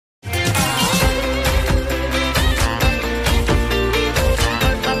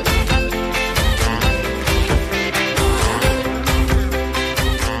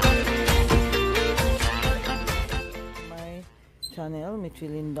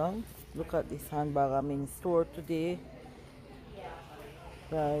down. Look at this handbag. I'm in store today,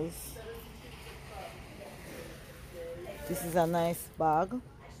 guys. This is a nice bag.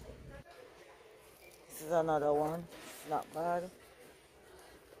 This is another one. It's not bad.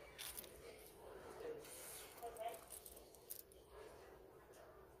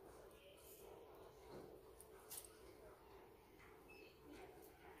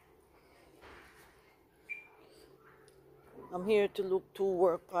 I'm here to look to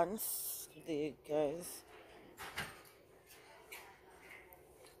work pants today, guys.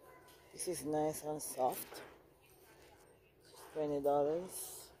 This is nice and soft. $20.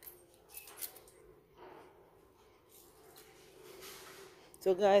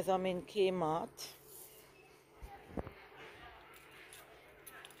 So guys, I'm in Kmart.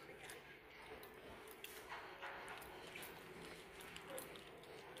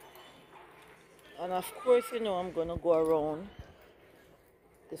 And of course, you know, I'm gonna go around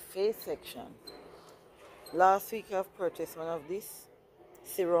the face section. Last week I've purchased one of this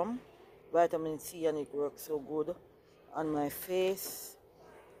serum, vitamin C, and it works so good on my face.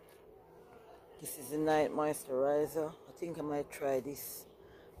 This is the night moisturizer. I think I might try this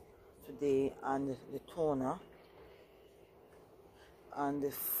today, and the toner and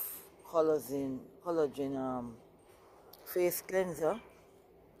the collagen face cleanser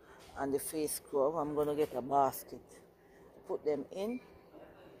and the face scrub. I'm gonna get a basket to put them in.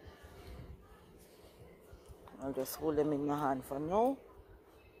 I'll just hold them in my hand for now.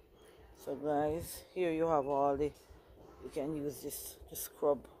 So guys, here you have all the, you can use this to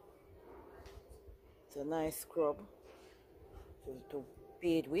scrub. It's a nice scrub to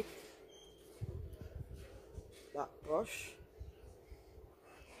bathe with. Back brush.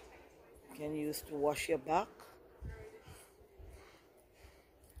 You can use to wash your back.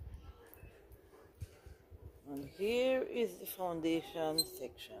 And here is the foundation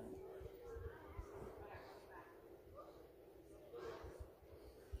section.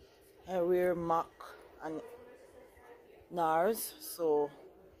 I wear MAC and NARS, so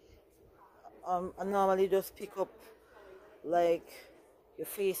I normally just pick up like your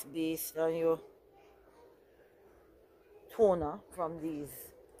face base and your toner from these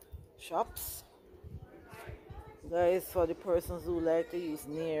shops. Guys, for the persons who like to use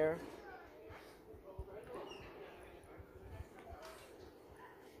Nair,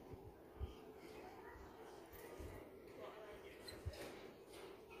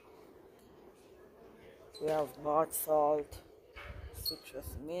 we have bath salt, citrus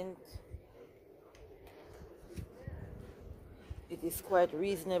mint. It is quite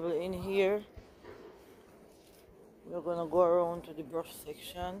reasonable in here. We're gonna go around to the brush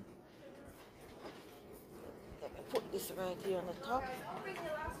section. Let me put this right here on the top.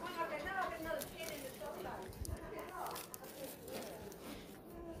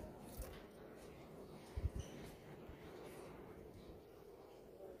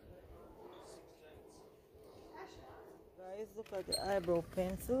 Guys, look at the eyebrow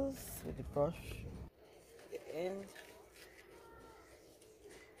pencils with the brush. The end.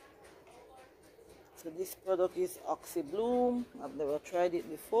 So this product is Oxy Bloom. I've never tried it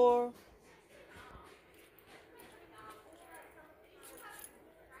before.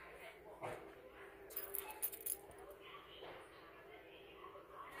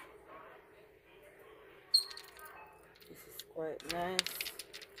 This is quite nice.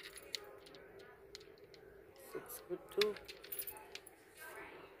 Looks good too.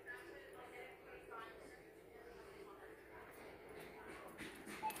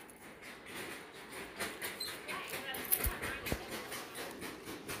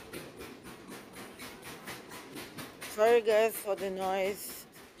 Sorry guys for the noise.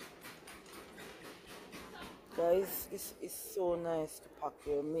 Guys, this is so nice to pack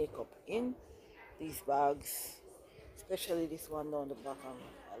your makeup in these bags, especially this one down the bottom.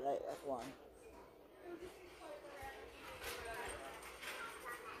 I like that one.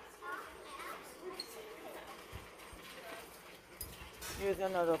 Here's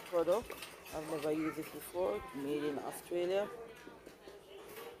another product. I've never used it before. Made in Australia.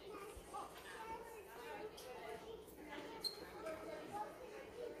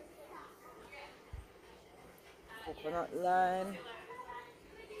 Coconut lime,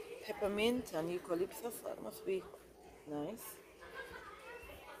 peppermint, and eucalyptus. That must be nice.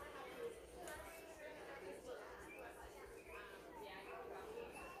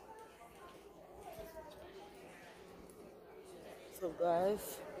 So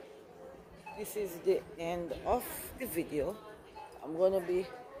guys, this is the end of the video. I'm gonna be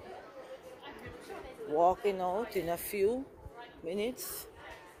walking out in a few minutes.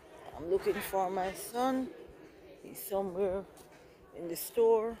 I'm looking for my son. He's somewhere in the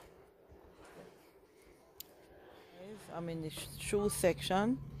store. I'm in the shoe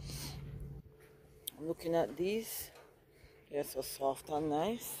section. I'm looking at these. They're so soft and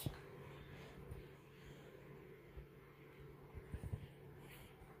nice.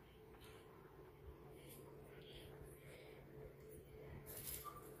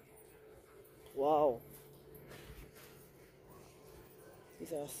 Wow.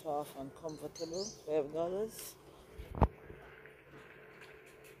 These are soft and comfortable. $5.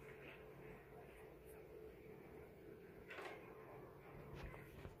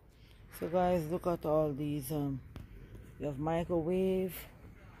 So guys, look at all these. You have microwave,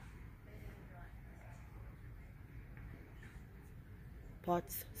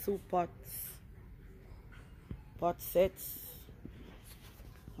 pots, soup pots, pot sets,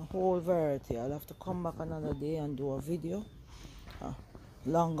 a whole variety. I'll have to come back another day and do a video, a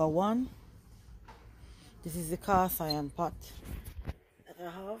longer one. This is the cast iron pot that I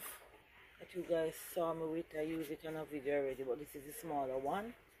have, that you guys saw me with. I use it in a video already, but this is the smaller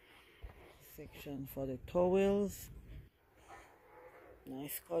one. Section for the towels.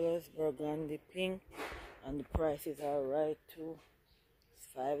 Nice colors, burgundy, pink, and the prices are right too. It's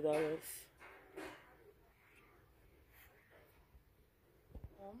 $5.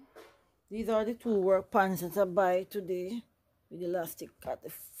 These are the two work pants that I buy today with elastic at the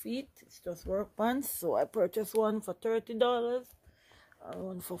feet. It's just work pants. So I purchased one for $30 and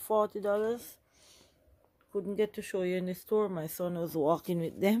one for $40. Couldn't get to show you in the store. My son was walking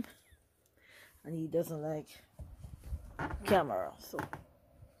with them and he doesn't like camera. So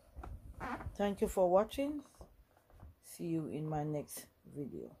thank you for watching. See you in my next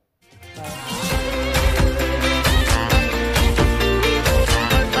video. Bye.